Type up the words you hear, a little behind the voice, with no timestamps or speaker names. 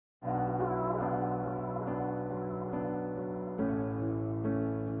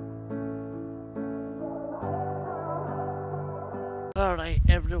Alright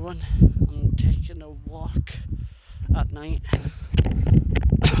everyone, I'm taking a walk at night.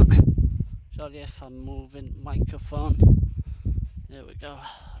 Sorry if I'm moving microphone. There we go.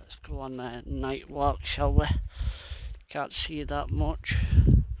 Let's go on a night walk, shall we? Can't see that much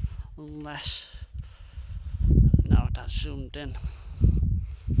unless now that's zoomed in.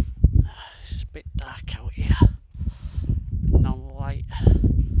 It's a bit dark out here. No light,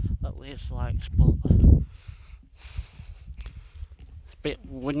 at least lights, but it's a bit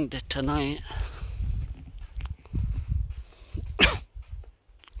windy tonight.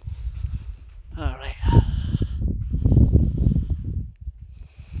 Alright.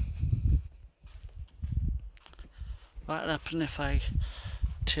 What would happen if I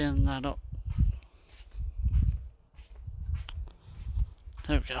turn that up?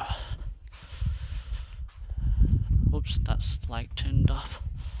 There we go. Oops, that's light turned off.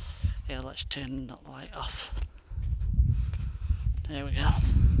 Yeah, let's turn that light off. There we go.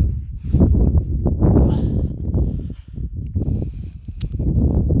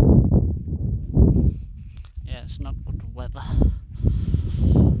 Yeah, it's not good weather.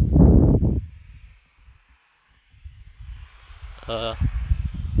 That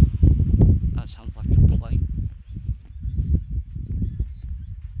sounds like a plane.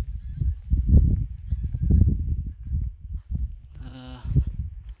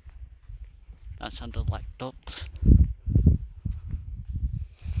 That sounded like ducks.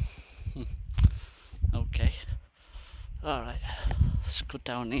 Okay. Alright, let's go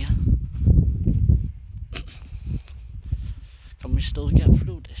down here. Can we still get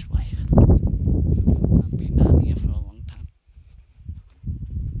through this way? I've been down here for a long time.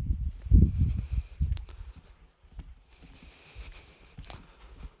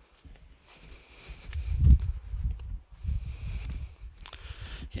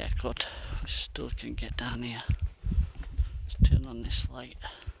 Yeah, good. We still can get down here. Let's turn on this light.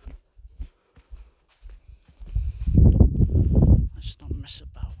 Let's not mess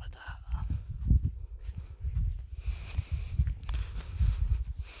about with that.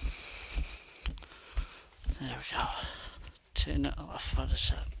 There we go. Turn it off for a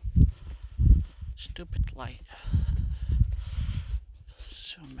sec. Stupid light.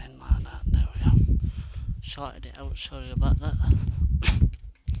 Zoom in like that. There we go. Sorted it out. Sorry about that.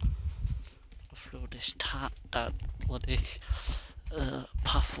 Go through this that bloody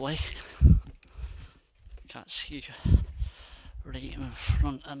pathway. Can't see right in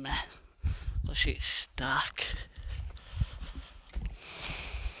front of me because it's dark.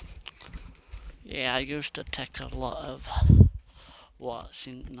 Yeah, I used to take a lot of walks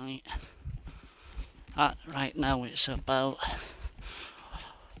in the night. Right now it's about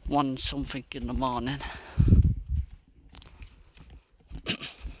 1 something in the morning.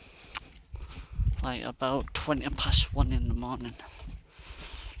 Like about 20 past 1 in the morning.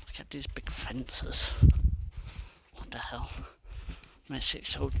 Look at these big fences. What the hell? Makes it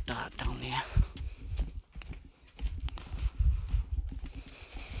so dark down here.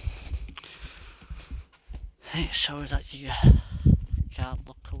 Hey, sorry that you can't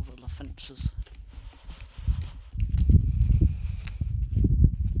look over the fences.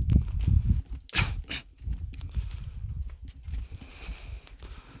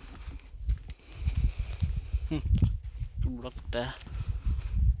 Look there.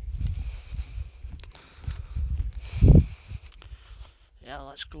 Yeah,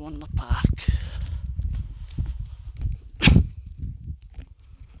 let's go in the park.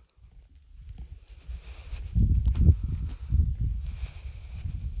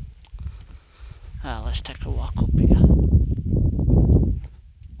 Let's take a walk up here.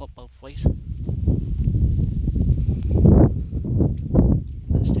 Up both ways.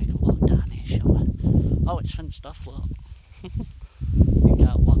 Let's take a walk down here, shall we? Oh, it's fenced off, look. You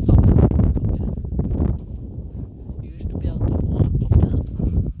can't walk on it. Okay. You used to be able to walk up there.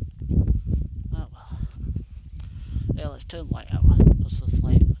 Oh well. Yeah, let's turn the light out. Because there's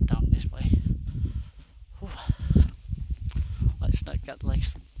light down this way. Whew. Let's not get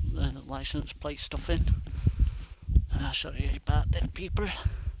license plate stuff in. Sorry about that, people.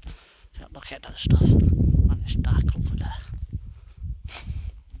 Can't look at that stuff. Man, it's dark over there.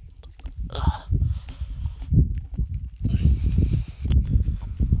 Ugh.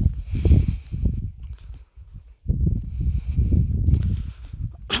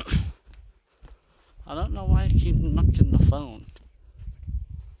 I don't know why I keep knocking the phone.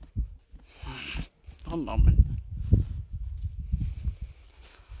 One moment.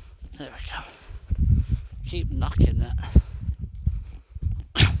 There we go. Keep knocking it.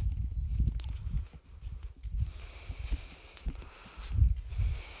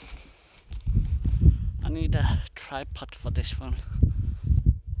 I need to try tripod for this phone.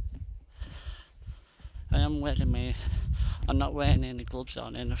 I am wearing I'm not wearing any gloves or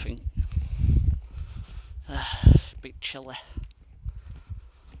anything. It's a bit chilly.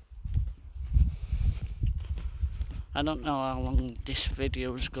 I don't know how long this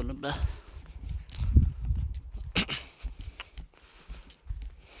video is gonna be.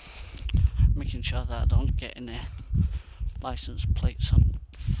 Making sure that I don't get any license plates on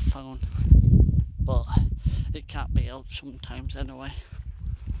the phone, but it can't be helped sometimes anyway.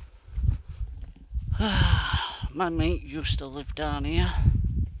 My mate used to live down here.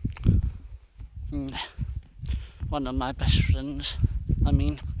 One of my best friends,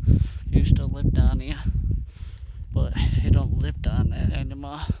 used to live down here, but he don't live down there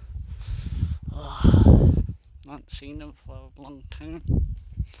anymore. I haven't seen him for a long time.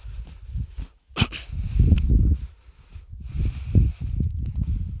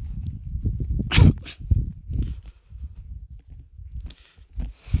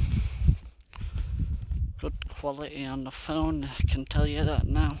 Good quality on the phone, I can tell you that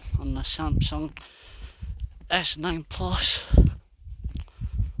now, on the Samsung S9 Plus.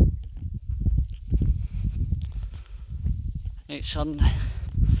 It's on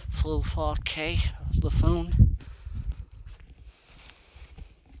full 4K, the phone.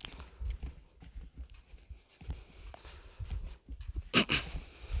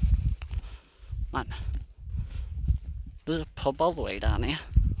 Man, there's a pub all the way down here.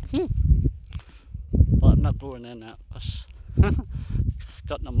 But I'm not going in it because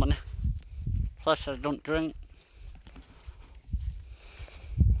got no money. Plus I don't drink.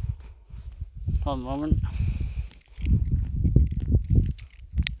 One moment.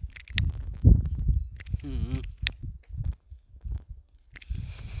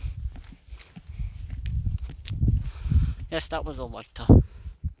 Yes, that was a lighter.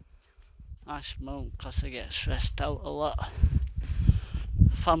 I smoke because I get stressed out a lot.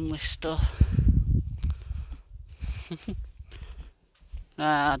 Family stuff.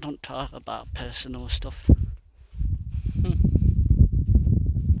 Nah, I don't talk about personal stuff.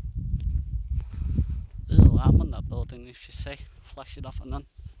 There's an alarm on that building, if you say, flashing off and on.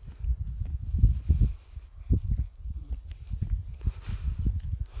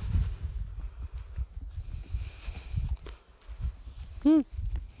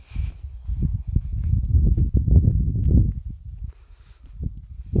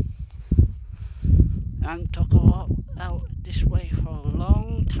 I haven't took a walk out this way for a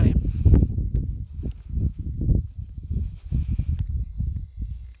long time.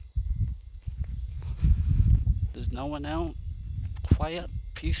 There's no one out, quiet,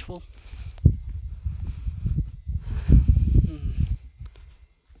 peaceful.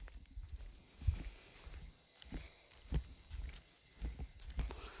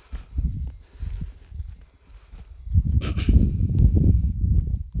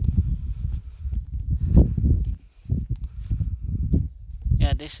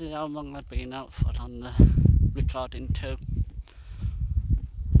 Yeah, this is how long I've been out for on the recording too.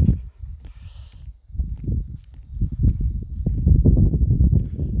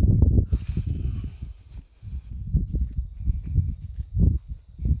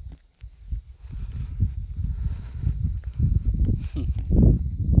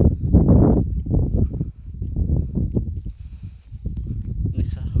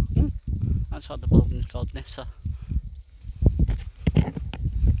 Nissa. That's what the building's called, Nissa.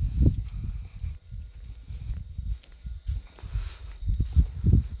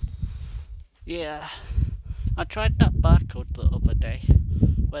 Yeah, I tried that barcode the other day.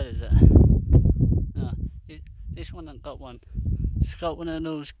 Where is it? No, this one ain't got one. It's got one of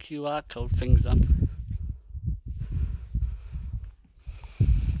those QR code things on.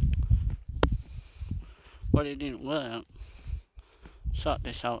 But it didn't work. Sort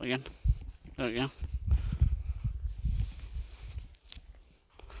this out again. There we go.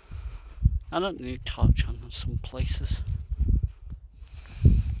 I don't need torch on some places.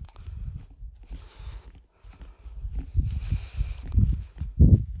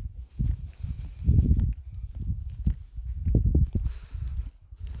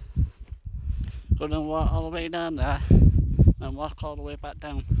 Gonna walk all the way down there and walk all the way back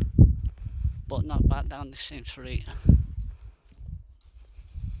down, but not back down the same street.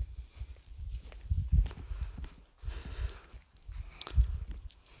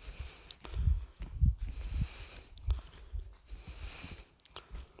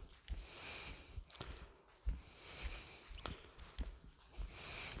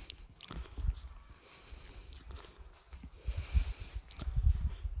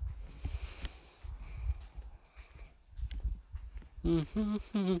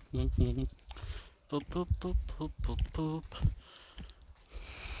 Boop boop boop boop boop boop.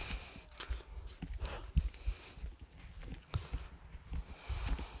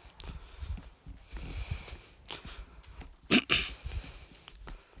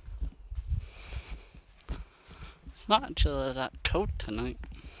 It's not actually that cold tonight.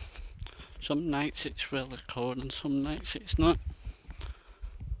 Some nights it's really cold and some nights it's not.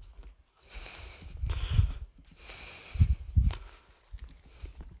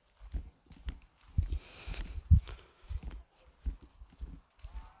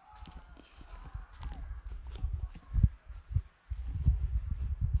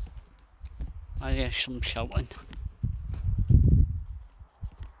 I hear some shouting.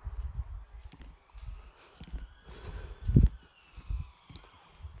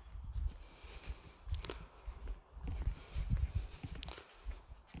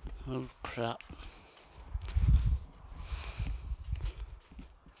 Oh crap.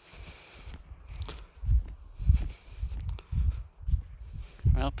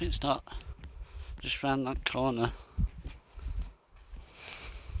 I hope it's not just round that corner.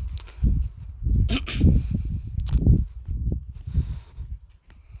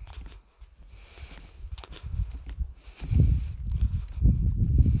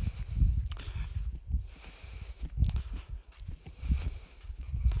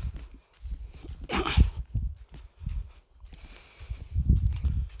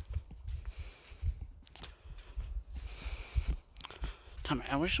 Damn it,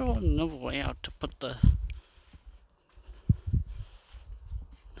 I wish there was another way how to put the...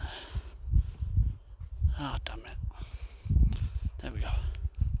 Oh damn it. There we go.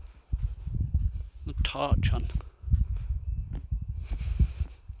 The torch on.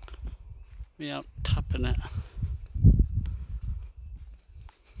 Without tapping it.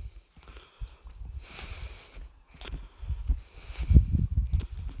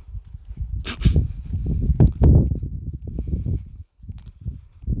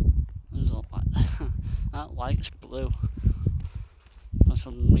 There's a light. That light's blue for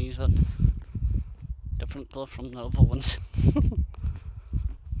some reason. Different colour from the other ones.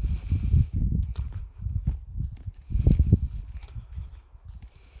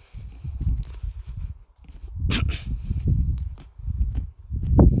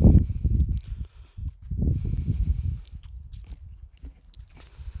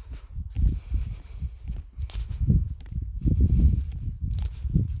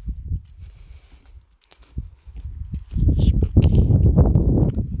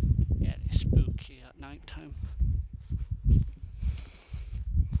 Nighttime.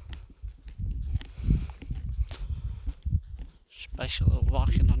 Especially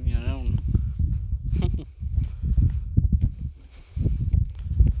walking on your own.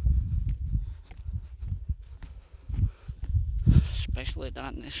 Especially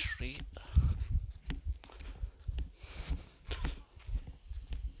down this street.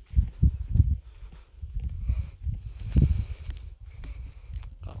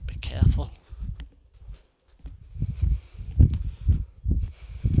 Gotta be careful.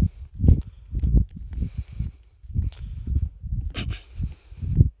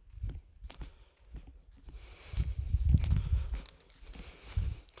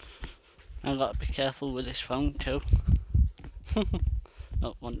 I gotta be careful with this phone too.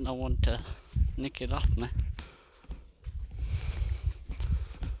 Don't want no one to nick it off me.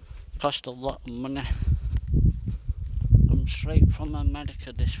 Cost a lot of money. Comes straight from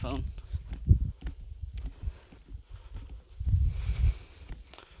America, this phone.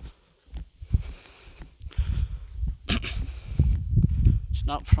 It's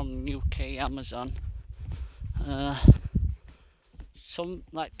not from UK Amazon. Some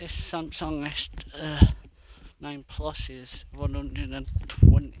like this Samsung S9 Plus is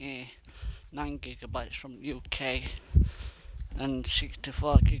 129 gigabytes from UK and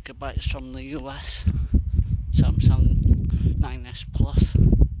 64 gigabytes from the US Samsung 9S Plus.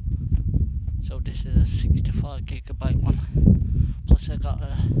 So this is a 64 gigabyte one. Plus I got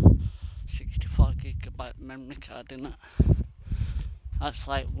a 64 gigabyte memory card in it. That's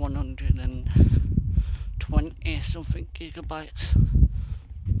like 120 something gigabytes.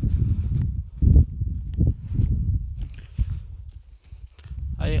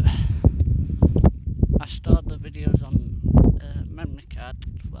 I stored the videos on memory card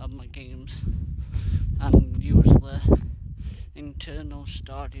for my games and use the internal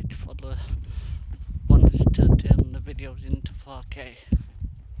storage for the ones to turn the videos into 4K.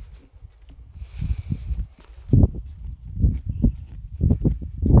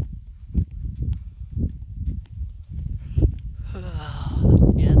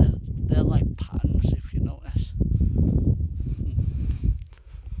 Yeah, they're like patterns if you notice.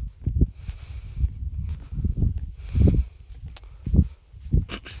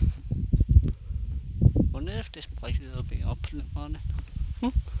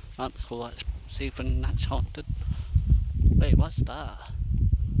 That'd be cool. Let's see if that's haunted. Wait, what's that?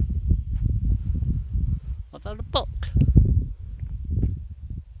 Was that a book?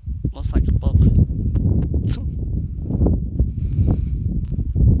 Looks like a book.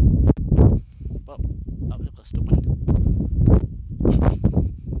 Well, that was a gust of wind.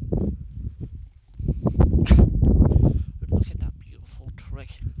 Look at that beautiful tree.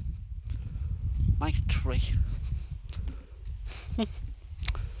 Nice tree.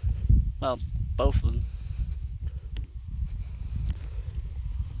 Well, both of them.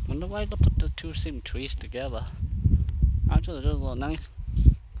 Wonder why they put the two same trees together. Actually, it does look nice.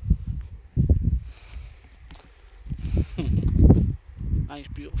 Nice,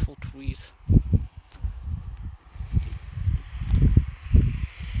 beautiful trees.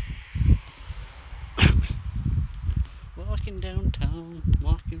 Walking downtown,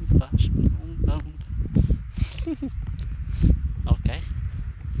 walking fast, homebound. Okay.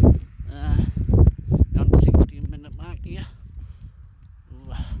 You're on the 16-minute mark here.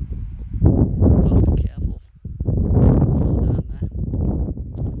 Ooh. Gotta be careful. Fall down there.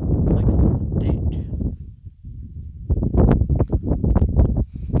 It's like a little ditch.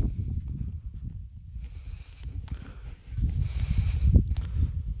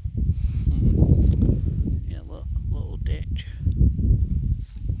 Yeah, look, little ditch.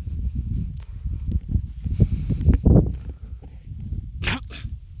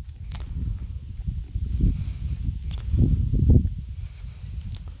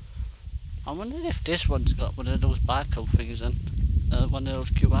 I wonder if this one's got one of those barcode things in. One of those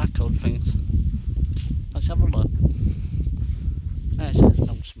QR code things. Let's have a look. There says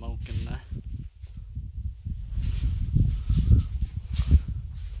no smoke in there.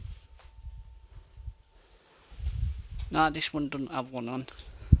 Nah, this one doesn't have one on.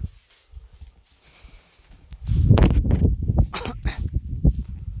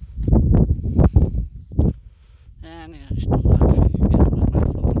 And yeah, it's done that thing again with my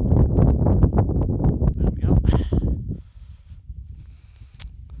phone. There we go.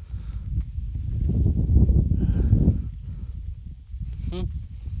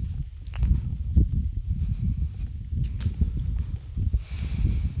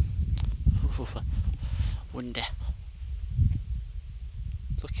 Windy.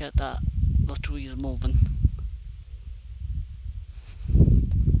 Look at that. The trees moving.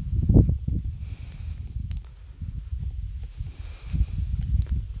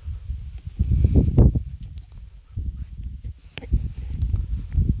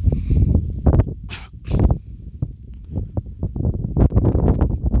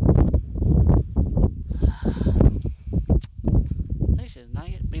 This is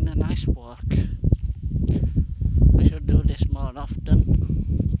nice. It's been a nice walk. I should do this more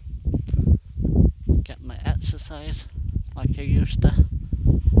often. Get my exercise like I used to.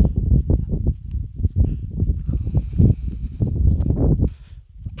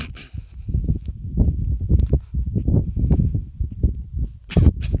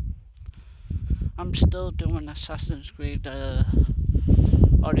 I'm still doing Assassin's Creed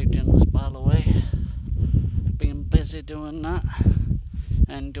Origins, by the way. Been busy doing that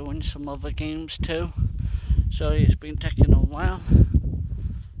and doing some other games too. So it's been taking a while.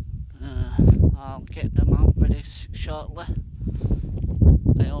 I'll get them out very shortly.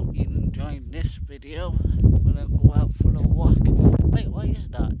 I hope you enjoyed this video when I go out for a walk. Wait, what is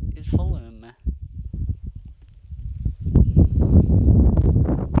that? It's following me.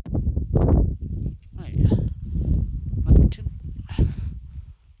 Wait, let me turn.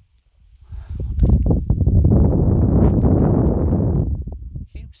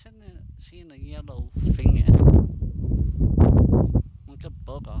 Keep seeing a yellow thing here. Like a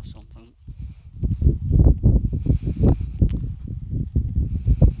bug or something.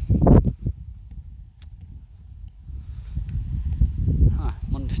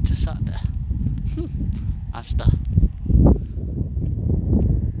 Monday to Saturday. Asda.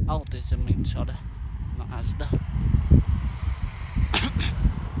 Aldi's, I mean, sorry. Not Asda.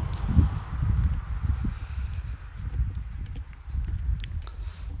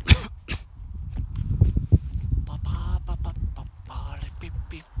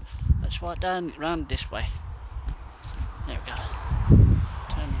 Let's walk down round this way. There we go.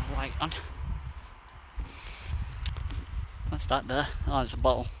 Turn the light on. What's that there? Oh, it's a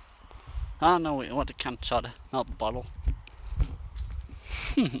bottle. Oh no, wait, what a can, sorry, not the bottle.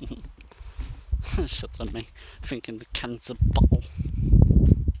 Such at me, thinking the can's a bottle.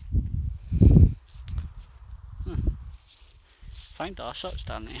 Find our shots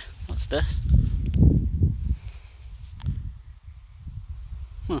down here. What's this?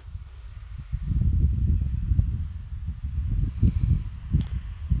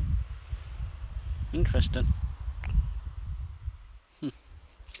 Interesting.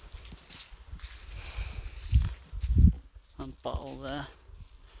 A bottle there.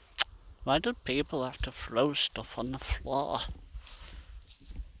 Why do people have to throw stuff on the floor?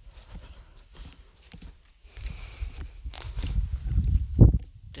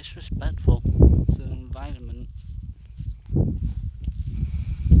 Disrespectful to the environment.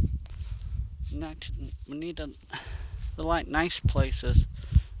 We need a... They're like nice places.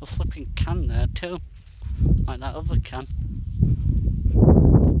 A flipping can there too. Like that other can.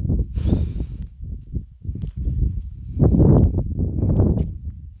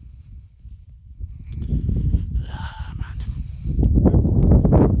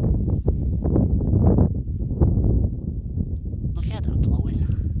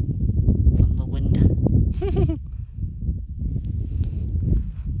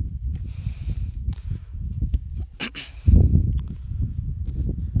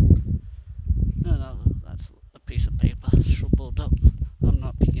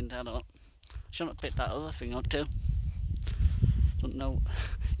 Shouldn't have picked that other thing up too. Don't know,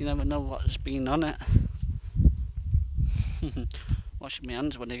 you never know what's been on it. Washing my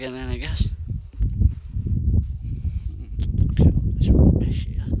hands when I get in, I guess. Look at all this rubbish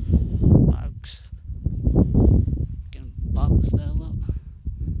here. Bags. Getting bags there, look.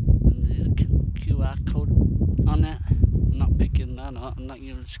 And the QR code on it. I'm not picking that up. I'm not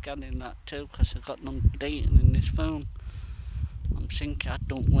even scanning that too because I've got no data in this phone. I'm SIM card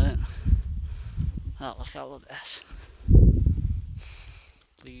don't work. Oh, look at all of this.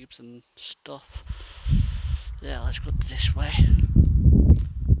 Leaves and stuff. Yeah, let's go this way.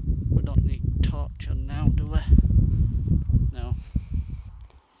 We don't need torture now, do we? No.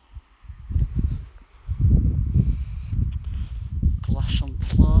 Glass on the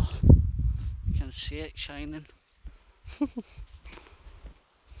floor. You can see it shining.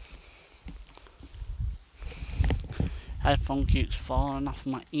 Headphone keeps falling off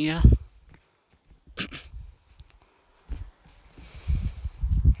my ear.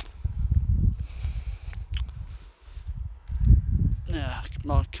 Yeah,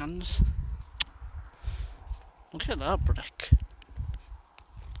 more cans. Look at that brick.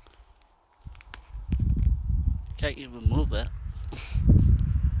 Can't even move it.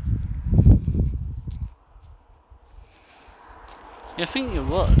 You think you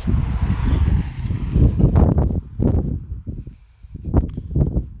would?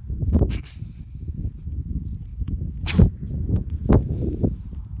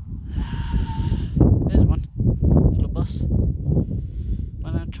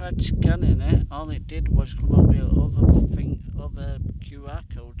 Tried scanning it, all it did was come up with other QR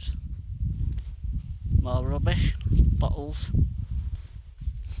codes. More rubbish, bottles.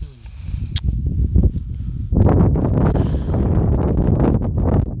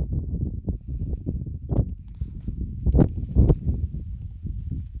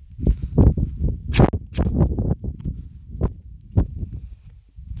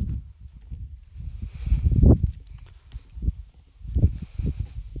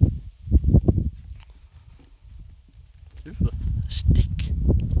 Stick.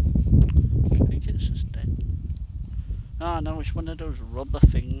 I think it's a stick. Oh no, it's one of those rubber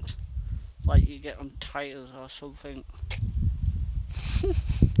things. Like you get on tyres or something.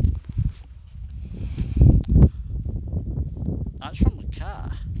 That's from a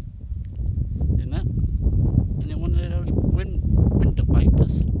car. Isn't it? And one of those window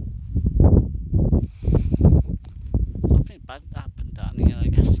wipers. Something bad happened down here, I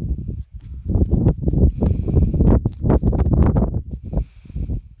guess.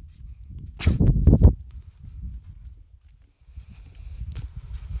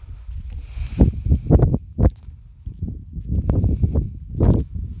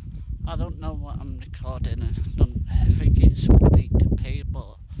 I don't know what I'm recording, I think it's 1080p,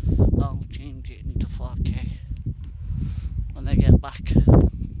 but I'll change it into 4K when I get back.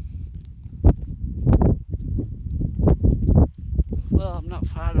 Well, I'm not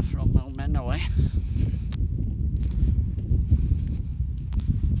far from home anyway.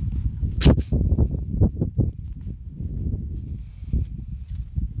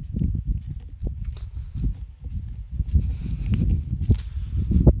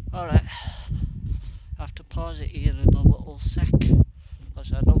 Alright, I have to pause it here in a little sec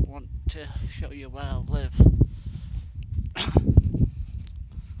because I don't want to show you where I live.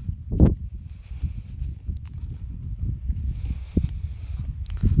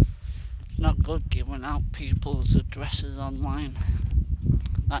 It's not good giving out people's addresses online.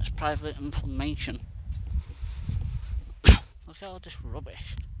 That's private information. Look at all this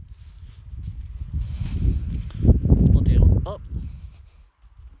rubbish. Bloody old butt.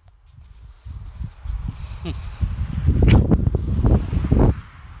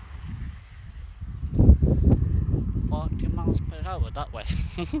 miles per hour that way.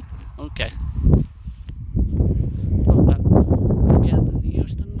 Okay. Look, yeah, there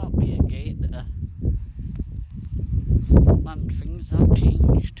used to not be a gate there. Man, things have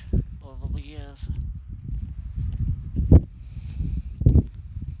changed over the years.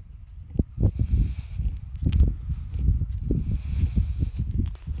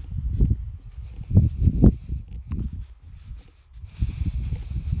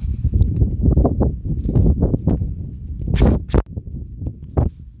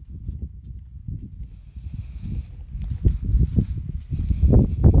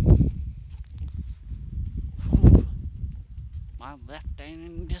 My left down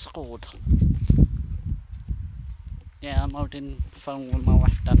in Discord. Yeah, I'm holding the phone with my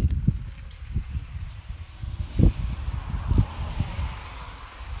left hand.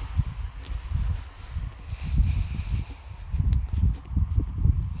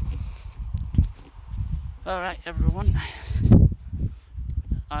 Alright everyone,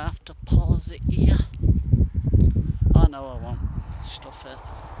 I have to pause it here. Oh no, I won't. Stuff it.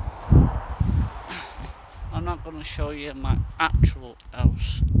 I'm not going to show you my actual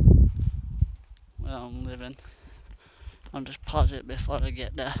house where I'm living. I'll just pause it before I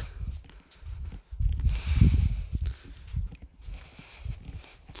get there.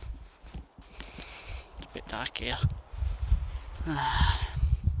 It's a bit dark here.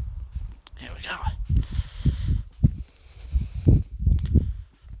 Here we go.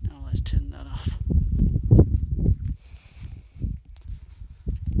 Now let's turn that off.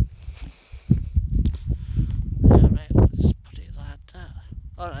 Alright, let's put it like that.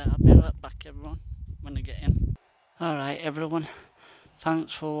 Alright, I'll be right back everyone when I get in. Alright everyone,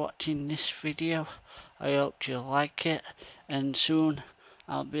 thanks for watching this video. I hope you like it, and soon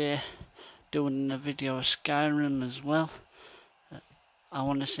I'll be doing a video of Skyrim as well. I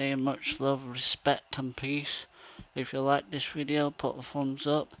want to say much love, respect and peace. If you like this video, put a thumbs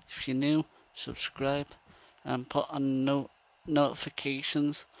up. If you're new, subscribe and put on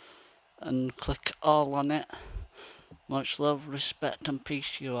notifications and click all on it. Much love, respect and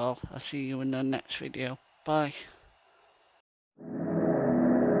peace to you all. I'll see you in the next video. Bye.